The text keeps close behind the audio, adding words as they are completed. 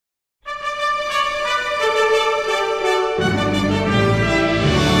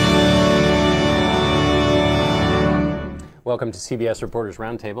Welcome to CBS Reporters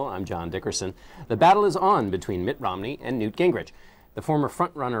Roundtable. I'm John Dickerson. The battle is on between Mitt Romney and Newt Gingrich. The former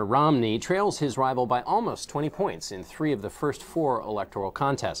frontrunner Romney trails his rival by almost 20 points in 3 of the first 4 electoral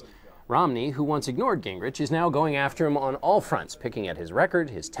contests. Romney, who once ignored Gingrich, is now going after him on all fronts, picking at his record,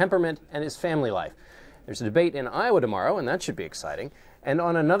 his temperament, and his family life. There's a debate in Iowa tomorrow, and that should be exciting. And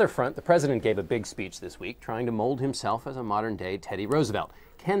on another front, the president gave a big speech this week, trying to mold himself as a modern-day Teddy Roosevelt.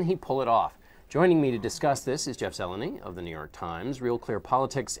 Can he pull it off? Joining me to discuss this is Jeff Zeleny of the New York Times, Real Clear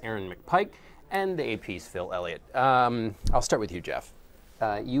Politics Erin McPike, and the AP's Phil Elliott. I'll start with you, Jeff.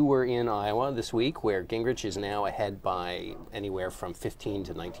 You were in Iowa this week, where Gingrich is now ahead by anywhere from 15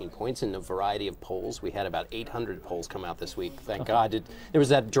 to 19 points in a variety of polls. We had about 800 polls come out this week. Thank God. There was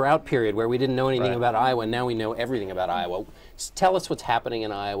that drought period where we didn't know anything about Iowa, and now we know everything about Iowa. Tell us what's happening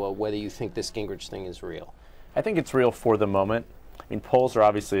in Iowa, whether you think this Gingrich thing is real. I think it's real for the moment. I mean, polls are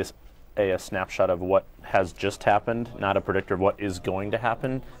obviously a snapshot of what has just happened, not a predictor of what is going to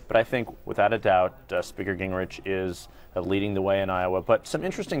happen. But I think, without a doubt, Speaker Gingrich is leading the way in Iowa. But some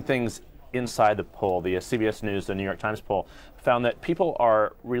interesting things inside the poll. The CBS News, the New York Times poll, found that people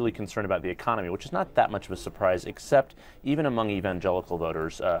are really concerned about the economy, which is not that much of a surprise, except even among evangelical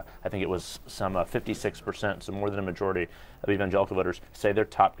voters. I think it was some 56%, so more than a majority of evangelical voters say their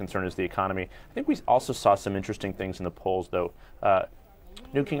top concern is the economy. I think we also saw some interesting things in the polls, though.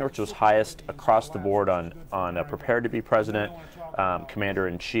 Newt Gingrich was highest across the board on prepared to be president,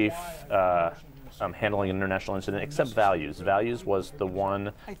 commander-in-chief, handling an international incident, except values. Values was the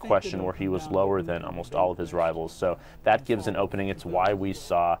one question where he was lower than almost all of his rivals. So that gives an opening. It's why we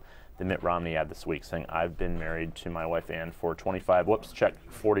saw the Mitt Romney ad this week saying, "I've been married to my wife Ann for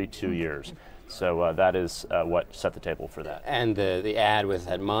 42 years. So that is what set the table for that. And the ad with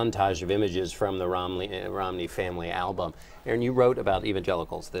that montage of images from the Romney family album. Erin, you wrote about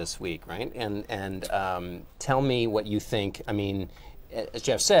evangelicals this week, right? And tell me what you think. I mean, as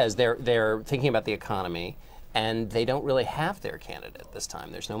Jeff says, they're thinking about the economy, and they don't really have their candidate this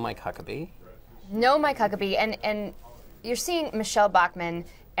time. There's no Mike Huckabee. No Mike Huckabee, and you're seeing Michelle Bachmann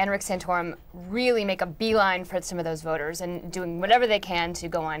and Rick Santorum really make a beeline for some of those voters and doing whatever they can to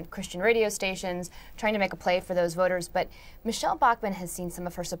go on Christian radio stations, trying to make a play for those voters. But Michelle Bachmann has seen some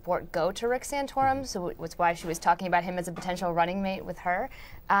of her support go to Rick Santorum, so it's why she was talking about him as a potential running mate with her.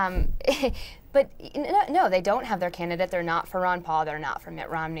 But no, they don't have their candidate. They're not for Ron Paul. They're not for Mitt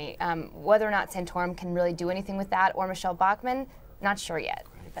Romney. Whether or not Santorum can really do anything with that, or Michelle Bachmann, not sure yet.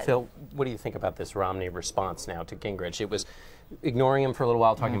 Phil, what do you think about this Romney response now to Gingrich? It was ignoring him for a little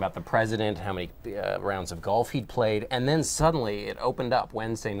while, talking about the president, how many rounds of golf he'd played, and then suddenly it opened up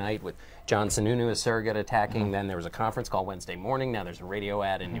Wednesday night with John Sununu, a surrogate, attacking. Then there was a conference call Wednesday morning. Now there's a radio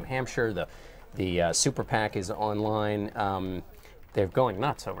ad in New Hampshire. The Super PAC is online. They're going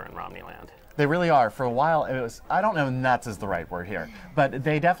nuts over in Romney land. They really are. For a while, it was, I don't know if nuts is the right word here, but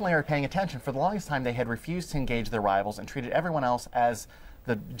they definitely are paying attention. For the longest time, they had refused to engage their rivals and treated everyone else as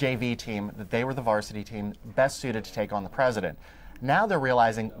the JV team, that they were the varsity team best suited to take on the president. Now they're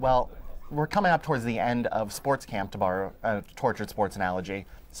realizing, well, we're coming up towards the end of sports camp, to borrow a tortured sports analogy.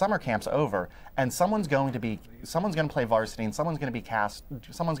 Summer camp's over, and someone's going to play varsity, and someone's going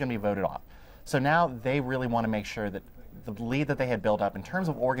to be voted off. So now they really want to make sure that the lead that they had built up in terms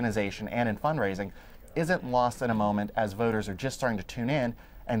of organization and in fundraising isn't lost in a moment, as voters are just starting to tune in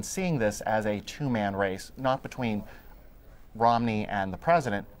and seeing this as a two-man race, not between Romney and the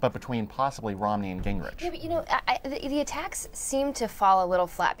president, but between possibly Romney and Gingrich. Yeah, but you know, the attacks seem to fall a little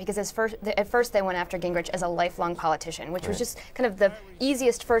flat, because at first they went after Gingrich as a lifelong politician, which was just kind of the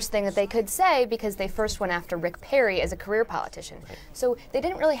easiest first thing that they could say, because they first went after Rick Perry as a career politician. So they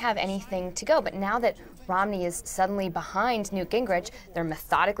didn't really have anything to go, but now that Romney is suddenly behind Newt Gingrich, they're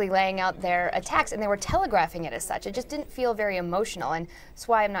methodically laying out their attacks, and they were telegraphing it as such. It just didn't feel very emotional, and that's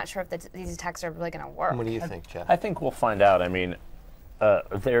why I'm not sure if these attacks are really going to work. What do you think, Jeff? I think we'll find out. I mean,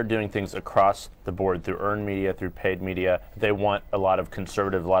 they're doing things across the board through earned media, through paid media. They want a lot of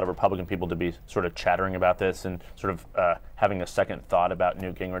conservative, a lot of Republican people to be sort of chattering about this and sort of having a second thought about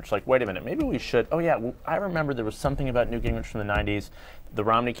Newt Gingrich. Like, wait a minute, maybe we should. Oh yeah, well, I remember there was something about Newt Gingrich from the 90s. The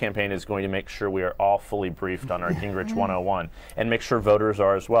Romney campaign is going to make sure we are all fully briefed on our Gingrich 101 and make sure voters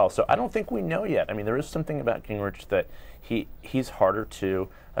are as well. So I don't think we know yet. I mean, there is something about Gingrich that he's harder to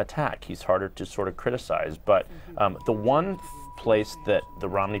attack. He's harder to sort of criticize. But the one place that the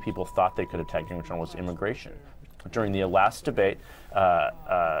Romney people thought they could attack Gingrich on was immigration. During the last debate,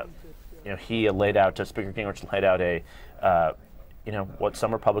 he laid out, Speaker Gingrich laid out you know, what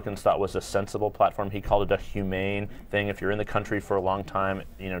some Republicans thought was a sensible platform. He called it a humane thing. If you're in the country for a long time,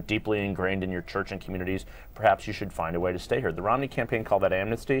 you know, deeply ingrained in your church and communities, perhaps you should find a way to stay here. The Romney campaign called that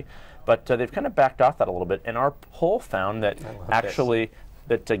amnesty, but they've kind of backed off that a little bit. And our poll found that actually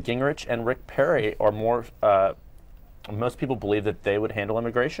that Gingrich and Rick Perry are more, most people believe that they would handle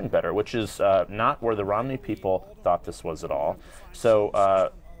immigration better, which is not where the Romney people thought this was at all. So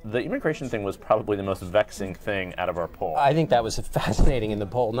the immigration thing was probably the most vexing thing out of our poll. I think that was fascinating in the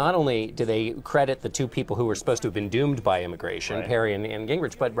poll. Not only do they credit the two people who were supposed to have been doomed by immigration, Right. Perry and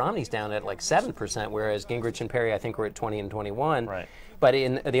Gingrich, but Romney's down at like 7%, whereas Gingrich and Perry, I think, were at 20 and 21. Right. But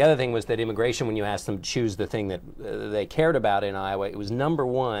the other thing was that immigration, when you asked them to choose the thing that they cared about in Iowa, it was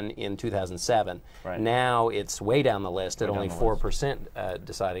 #1 in 2007. Right. Now it's way down the list at Way only down the 4%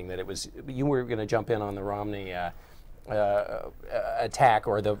 deciding that it was. You were going to jump in on the Romney attack,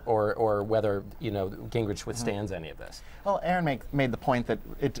 or whether, you know, Gingrich withstands any of this. Well, Erin made the point that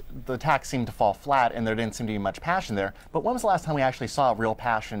the attack seemed to fall flat and there didn't seem to be much passion there. But when was the last time we actually saw real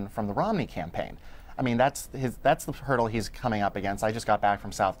passion from the Romney campaign? I mean, that's the hurdle he's coming up against. I just got back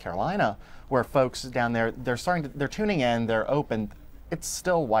from South Carolina, where folks down there, they're tuning in, they're open. It's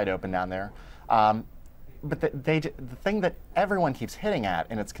still wide open down there. But the thing that everyone keeps hitting at,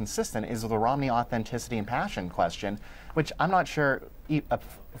 and it's consistent, is the Romney authenticity and passion question, which I'm not sure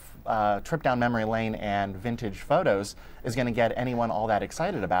a trip down memory lane and vintage photos is going to get anyone all that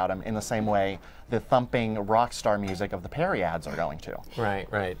excited about him in the same way the thumping rock star music of the Perry ads are going to. Right,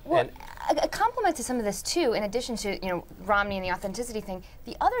 right. Well, a compliment to some of this too, in addition to, you know, Romney and the authenticity thing,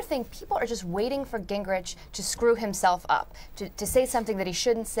 the other thing, people are just waiting for Gingrich to screw himself up, to say something that he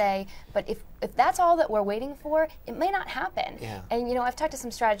shouldn't say. But if that's all that we're waiting for, it may not happen. Yeah. And, you know, I've talked to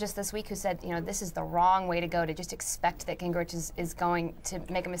some strategists this week who said, you know, this is the wrong way to go, to just expect that Gingrich is going to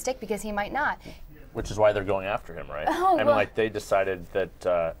make a mistake, because he might not. Which is why they're going after him, right? Oh, I mean, well, like, they decided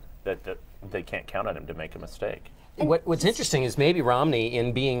that they can't count on him to make a mistake. What's interesting is maybe Romney,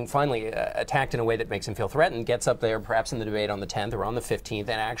 in being finally attacked in a way that makes him feel threatened, gets up there perhaps in the debate on the 10th or on the 15th and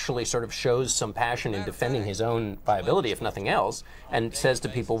actually sort of shows some passion in defending his own viability, if nothing else, and says to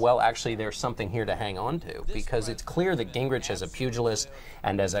people, well, actually, there's something here to hang on to. Because it's clear that Gingrich, as a pugilist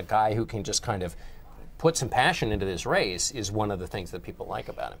and as a guy who can just kind of put some passion into this race, is one of the things that people like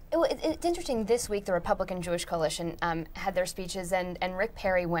about him. It's interesting, this week the Republican Jewish Coalition had their speeches, and Rick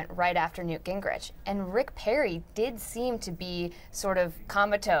Perry went right after Newt Gingrich. And Rick Perry did seem to be sort of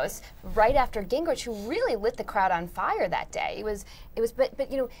comatose right after Gingrich, who really lit the crowd on fire that day.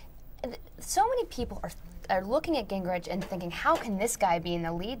 But you know, so many people are looking at Gingrich and thinking, how can this guy be in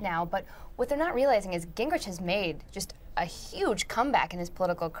the lead now? But what they're not realizing is Gingrich has made just a huge comeback in his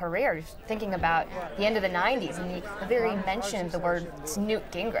political career. Thinking about the end of the 90s, and the very mention of the word Newt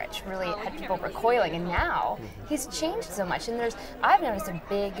Gingrich really had people recoiling, and now he's changed so much. And I've noticed a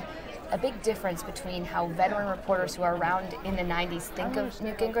big difference between how veteran reporters who are around in the 90s think of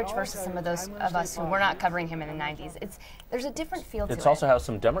Newt Gingrich versus some of those of us who were not covering him in the 90s. There's a different feel to it. It's also how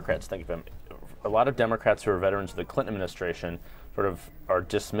some Democrats think of him. A lot of Democrats who are veterans of the Clinton administration sort of are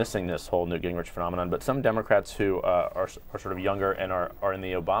dismissing this whole Newt Gingrich phenomenon, but some Democrats who are sort of younger and are in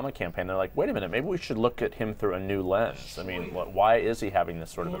the Obama campaign, they're like, wait a minute, maybe we should look at him through a new lens. I mean, why is he having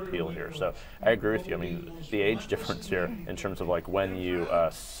this sort of appeal here? So I agree with you. I mean, the age difference here in terms of like when you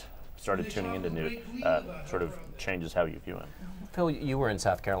started tuning into Newt sort of changes how you view him. Phil, you were in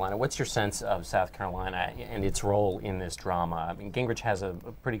South Carolina. What's your sense of South Carolina and its role in this drama? I mean, Gingrich has a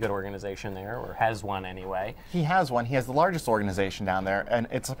pretty good organization there, or has one anyway. He has one. He has the largest organization down there, and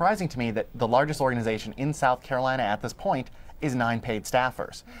it's surprising to me that the largest organization in South Carolina at this point is 9 paid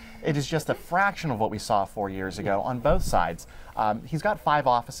staffers. It is just a fraction of what we saw 4 years ago on both sides. He's got 5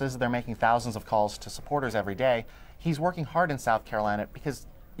 offices. They're making thousands of calls to supporters every day. He's working hard in South Carolina, because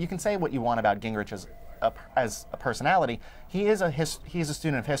you can say what you want about Gingrich as a personality. He is a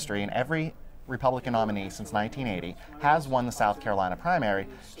student of history, and every Republican nominee since 1980 has won the South Carolina primary.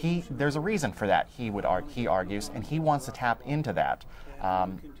 There's a reason for that, he argues, and he wants to tap into that.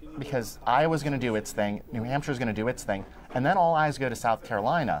 Because Iowa's going to do its thing, New Hampshire's going to do its thing, and then all eyes go to South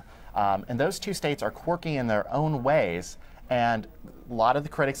Carolina. And those 2 states are quirky in their own ways, and a lot of the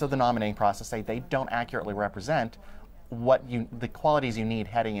critics of the nominating process say they don't accurately represent the qualities you need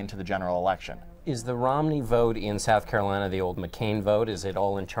heading into the general election. Is the Romney vote in South Carolina the old McCain vote? Is it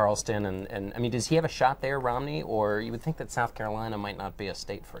all in Charleston? And I mean, does he have a shot there, Romney? Or you would think that South Carolina might not be a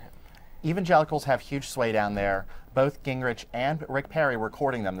state for him? Evangelicals have huge sway down there. Both Gingrich and Rick Perry were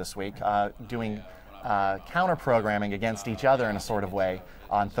courting them this week, doing counter-programming against each other in a sort of way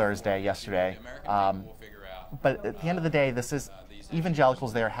on yesterday. But at the end of the day,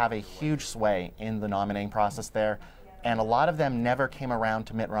 evangelicals there have a huge sway in the nominating process there. and a lot of them never came around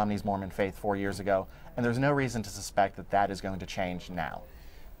to Mitt Romney's Mormon faith 4 years ago, and there's no reason to suspect that that is going to change now.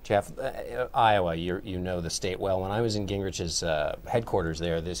 Jeff, Iowa, you know the state well. When I was in Gingrich's headquarters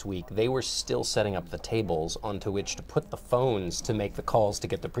there this week, they were still setting up the tables onto which to put the phones to make the calls to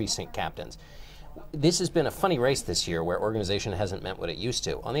get the precinct captains. This has been a funny race this year where organization hasn't meant what it used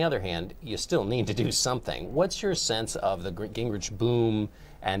to. On the other hand, you still need to do something. What's your sense of the Gingrich boom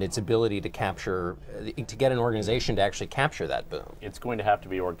and its ability to capture, to get an organization to actually capture that boom? It's going to have to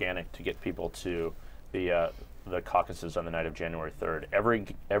be organic to get people to the caucuses on the night of January 3rd. Every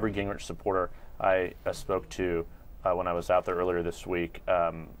Gingrich supporter I spoke to when I was out there earlier this week,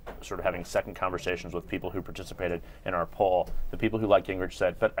 sort of having second conversations with people who participated in our poll, the people who like Gingrich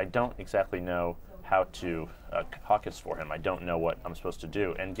said, but I don't exactly know how to caucus for him. I don't know what I'm supposed to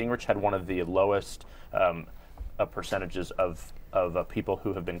do. And Gingrich had one of the lowest percentages of people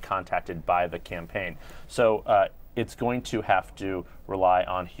who have been contacted by the campaign. So it's going to have to rely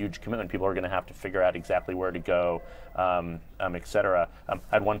on huge commitment. People are going to have to figure out exactly where to go, et cetera. I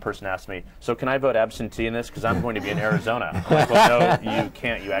had one person ask me, so can I vote absentee in this? Because I'm going to be in Arizona. I'm like, well, no, you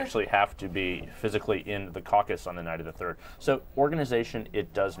can't. You actually have to be physically in the caucus on the night of the 3rd. So organization,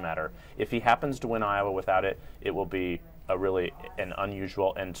 it does matter. If he happens to win Iowa without it, it will be a really an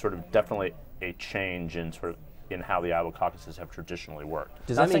unusual and sort of definitely a change in sort of in how the Iowa caucuses have traditionally worked.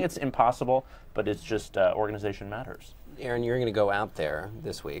 Does Not that mean saying it's impossible, but it's just organization matters. Erin, you're going to go out there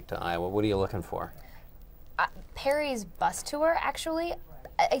this week to Iowa. What are you looking for? Perry's bus tour, actually,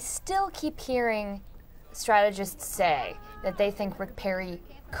 I still keep hearing strategists say that they think Rick Perry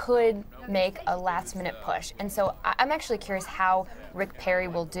could make a last-minute push. And so I'm actually curious how Rick Perry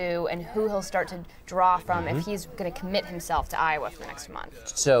will do and who he'll start to draw from if he's going to commit himself to Iowa for the next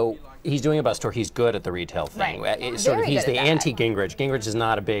month. So he's doing a bus tour. He's good at the retail thing. Right. He's Very the good at that. anti-Gingrich. Gingrich is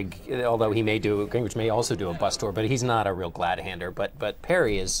not a big, although Gingrich may also do a bus tour, but he's not a real glad-hander. But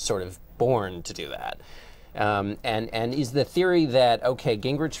Perry is sort of born to do that. And is the theory that, okay,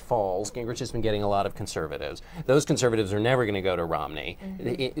 Gingrich falls, Gingrich has been getting a lot of conservatives. Those conservatives are never going to go to Romney.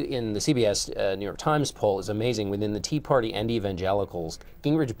 In the CBS New York Times poll is amazing. Within the Tea Party and evangelicals,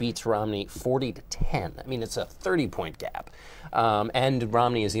 Gingrich beats Romney 40-10. I mean, it's a 30-point gap. And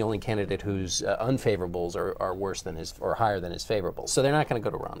Romney is the only candidate whose unfavorables are worse than his, or higher than his favorables. So they're not going to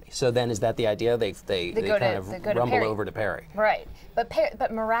go to Romney. So then is that the idea? They kind of rumble over to Perry. Right.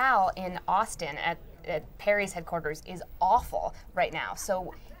 But morale in Austin at Perry's headquarters is awful right now.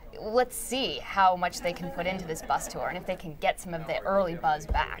 So let's see how much they can put into this bus tour and if they can get some of the early buzz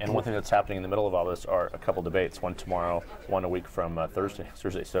back. And one thing that's happening in the middle of all this are a couple debates, one tomorrow, one a week from Thursday.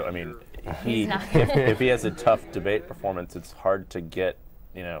 So, I mean, if he has a tough debate performance, it's hard to get,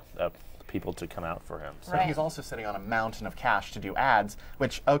 people to come out for him. So. Right. He's also sitting on a mountain of cash to do ads,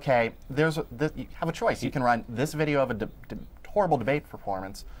 which, okay, you have a choice. You can run this video of a horrible debate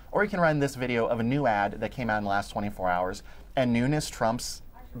performance, or you can run this video of a new ad that came out in the last 24 hours, and newness trumps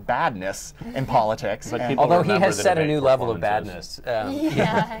badness in politics. Although he has set a new level of badness.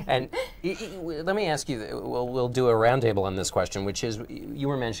 Yeah. And let me ask you, we'll do a roundtable on this question, which is, you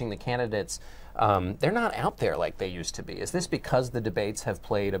were mentioning the candidates, they're not out there like they used to be. Is this because the debates have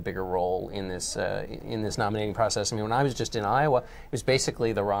played a bigger role in this nominating process? I mean, when I was just in Iowa, it was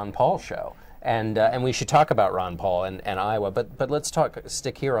basically the Ron Paul show. And we should talk about Ron Paul and Iowa, but let's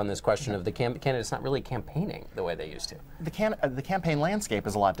stick here on this question of the candidates not really campaigning the way they used to. The campaign landscape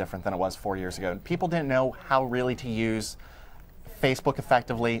is a lot different than it was 4 years ago. People didn't know how really to use Facebook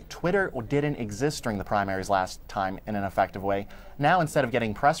effectively. Twitter didn't exist during the primaries last time in an effective way. Now, instead of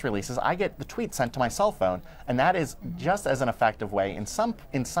getting press releases, I get the tweet sent to my cell phone, and that is just as an effective way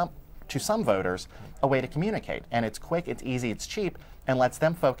to some voters, a way to communicate. And it's quick, it's easy, it's cheap, and lets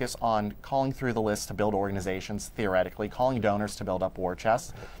them focus on calling through the list to build organizations, theoretically, calling donors to build up war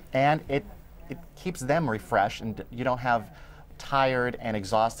chests, and it keeps them refreshed, and you don't have tired and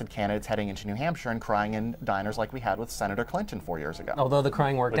exhausted candidates heading into New Hampshire and crying in diners like we had with Senator Clinton 4 years ago. Although the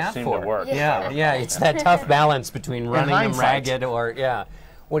crying worked out seemed for to her. work. Yeah, it's that tough balance between running them hindsight. ragged or, yeah.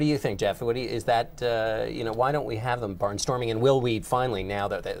 What do you think, Jeff? Is that, why don't we have them barnstorming? And will we finally, now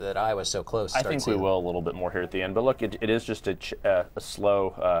that Iowa's so close, I think we will a little bit more here at the end. But look, it is just a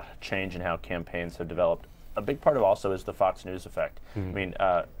slow change in how campaigns have developed. A big part of also is the Fox News effect. I mean,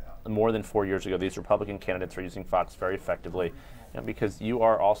 more than 4 years ago, these Republican candidates are using Fox very effectively, because you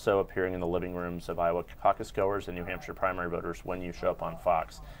are also appearing in the living rooms of Iowa caucus goers and New Hampshire primary voters when you show up on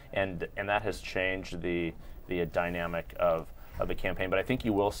Fox. And that has changed the dynamic of the campaign, but I think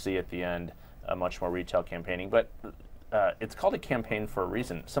you will see at the end much more retail campaigning. But it's called a campaign for a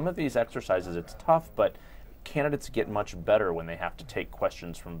reason. Some of these exercises, it's tough, but candidates get much better when they have to take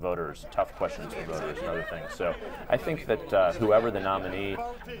questions from voters, tough questions from voters and other things. So I think that whoever the nominee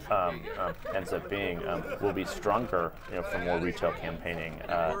ends up being will be stronger, for more retail campaigning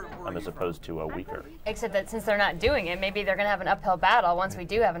as opposed to a weaker. Except that since they're not doing it, maybe they're going to have an uphill battle once we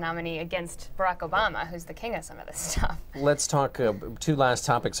do have a nominee against Barack Obama, who's the king of some of this stuff. Let's talk. Two last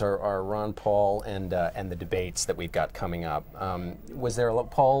topics are Ron Paul and the debates that we've got coming up. Was there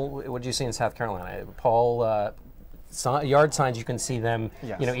Paul? What did you see in South Carolina? Paul. Yard signs, you can see them,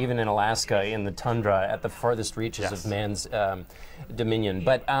 yes. Even in Alaska, in the tundra, at the farthest reaches yes. of man's dominion.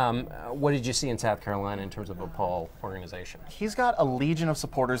 But what did you see in South Carolina in terms of a Paul organization? He's got a legion of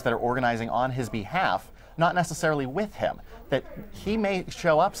supporters that are organizing on his behalf, not necessarily with him. That he may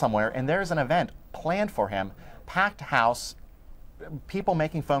show up somewhere and there's an event planned for him, packed house, people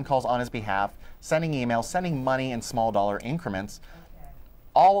making phone calls on his behalf, sending emails, sending money in small dollar increments,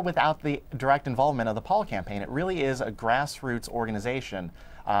 all without the direct involvement of the Paul campaign. It really is a grassroots organization.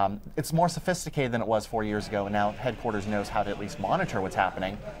 It's more sophisticated than it was 4 years ago, and now headquarters knows how to at least monitor what's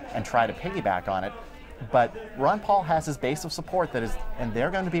happening and try to piggyback on it. But Ron Paul has his base of support that is, and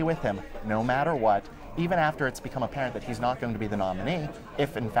they're going to be with him no matter what, even after it's become apparent that he's not going to be the nominee,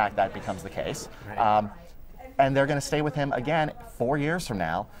 if in fact that becomes the case. Right. And they're going to stay with him again 4 years from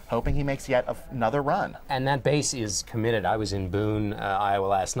now, hoping he makes yet another run. And that base is committed. I was in Boone, Iowa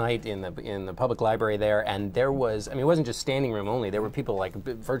last night in the public library there, and there was, it wasn't just standing room only. There were people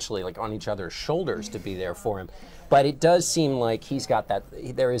virtually on each other's shoulders to be there for him. But it does seem like he's got that.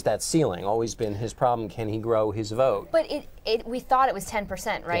 There is that ceiling. Always been his problem. Can he grow his vote? But we thought it was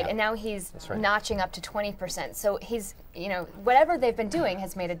 10%, right? Yeah. And now he's right. notching up to 20%. So he's, whatever they've been doing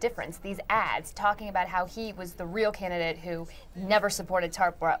has made a difference. These ads talking about how he was the real candidate who never supported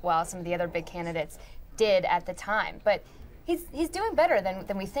TARP while some of the other big candidates did at the time. But he's doing better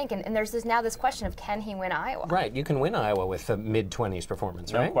than we think. And there's now this question of, can he win Iowa? Right. You can win Iowa with a mid-20s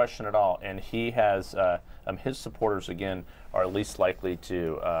performance, right? No question at all. And he has, his supporters, again, are least likely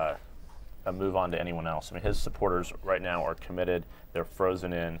to move on to anyone else. His supporters right now are committed. They're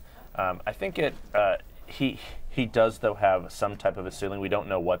frozen in. I think he does, though, have some type of a ceiling. We don't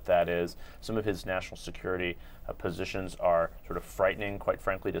know what that is. Some of his national security positions are sort of frightening, quite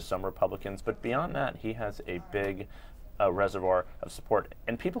frankly, to some Republicans. But beyond that, he has a big reservoir of support.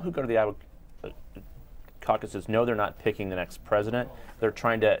 And people who go to the Iowa caucuses know they're not picking the next president. They're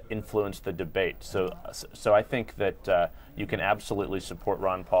trying to influence the debate. So I think that you can absolutely support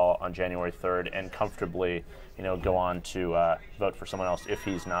Ron Paul on January 3rd and comfortably, go on to vote for someone else if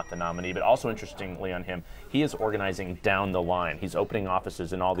he's not the nominee. But also interestingly on him, he is organizing down the line. He's opening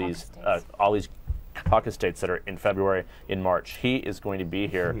offices in all these caucus states that are in February, in March. He is going to be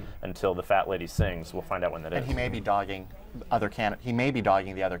here until the fat lady sings. We'll find out when that is. And he may be dogging He may be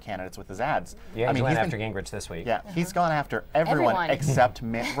dogging the other candidates with his ads. Yeah, he went after Gingrich this week. Yeah, he's gone after everyone. Except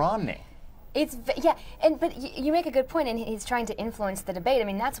Mitt Romney. But you make a good point, and he's trying to influence the debate.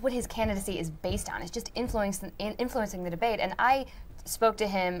 That's what his candidacy is based on. It's just influencing the debate. And I spoke to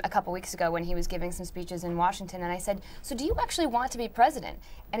him a couple weeks ago when he was giving some speeches in Washington, and I said, so do you actually want to be president?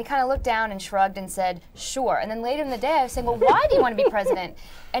 And he kind of looked down and shrugged and said, sure. And then later in the day, I was saying, well, why do you want to be president?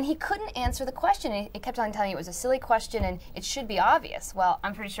 And he couldn't answer the question. He kept on telling me it was a silly question and it should be obvious. Well,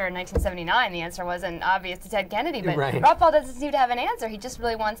 I'm pretty sure in 1979 the answer wasn't obvious to Ted Kennedy, but right. Rob Paul doesn't seem to have an answer. He just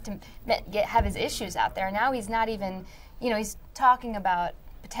really wants to have his issues out there. Now he's not even, he's talking about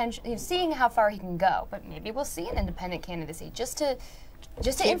potential, seeing how far he can go. But maybe we'll see an independent candidacy just to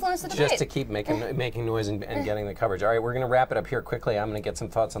influence the debate. Just to keep making noise and getting the coverage. All right, we're going to wrap it up here quickly. I'm going to get some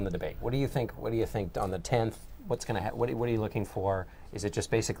thoughts on the debate. What do you think? What do you think on the 10th? What's going to what are you looking for? Is it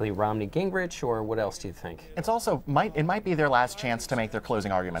just basically Romney Gingrich, or what else do you think? It's also it might be their last chance to make their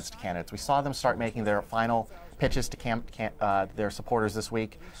closing arguments to candidates. We saw them start making their final pitches to their supporters this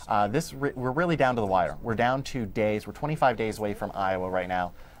week. We're really down to the wire. We're down to days. We're 25 days away from Iowa right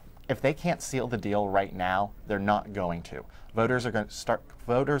now. If they can't seal the deal right now, they're not going to. Voters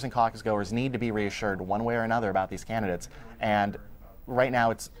and caucus goers need to be reassured one way or another about these candidates. And right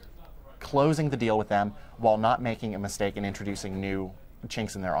now it's closing the deal with them while not making a mistake and introducing new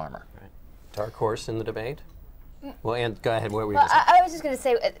chinks in their armor. Right. Dark horse in the debate? Well, Ann, go ahead. What were you going to say? I was just going to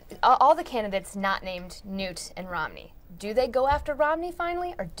say, all the candidates not named Newt and Romney, do they go after Romney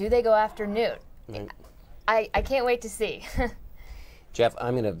finally, or do they go after Newt? I can't wait to see. Jeff,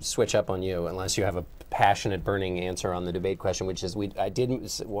 I'm going to switch up on you unless you have a passionate, burning answer on the debate question, which is I did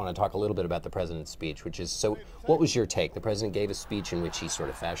want to talk a little bit about the president's speech, which is, so what was your take? The president gave a speech in which he sort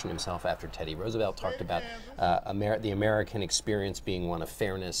of fashioned himself after Teddy Roosevelt, talked about the American experience being one of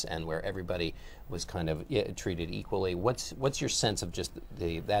fairness and where everybody was kind of treated equally. What's your sense of just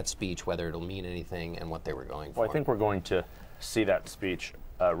that speech, whether it'll mean anything and what they were going for? Well, I think we're going to see that speech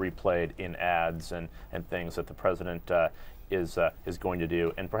replayed in ads and things that the president is going to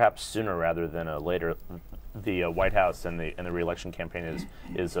do, and perhaps sooner rather than later. The White House and the re-election campaign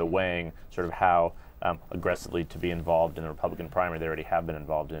is weighing sort of how aggressively to be involved in the Republican primary. They already have been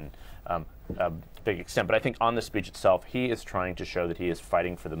involved in a big extent, but I think on the speech itself, he is trying to show that he is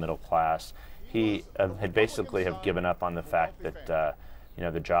fighting for the middle class. He had basically given up on the fact that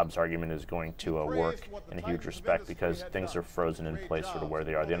the jobs argument is going to work in a huge respect because things are frozen in place sort of where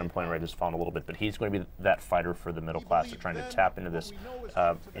they are. The unemployment rate has fallen a little bit, but he's going to be that fighter for the middle class. They're trying to tap into this,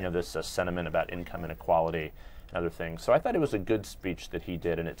 this sentiment about income inequality and other things. So I thought it was a good speech that he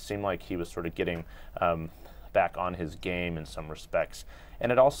did, and it seemed like he was sort of getting back on his game in some respects.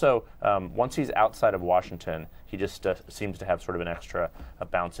 And it also, once he's outside of Washington, he just seems to have sort of an extra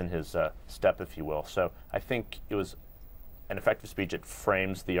bounce in his step, if you will. So I think it was an effective speech. It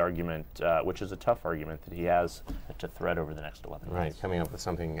frames the argument, which is a tough argument that he has to thread over the next 11 months. Right, coming up with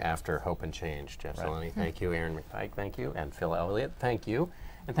something after hope and change. Jeff Zeleny, thank you. Erin McPike, thank you. And Phil Elliott, thank you.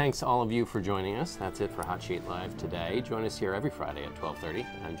 And thanks to all of you for joining us. That's it for Hot Sheet Live today. Join us here every Friday at 12:30.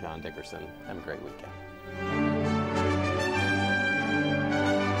 I'm John Dickerson. Have a great weekend.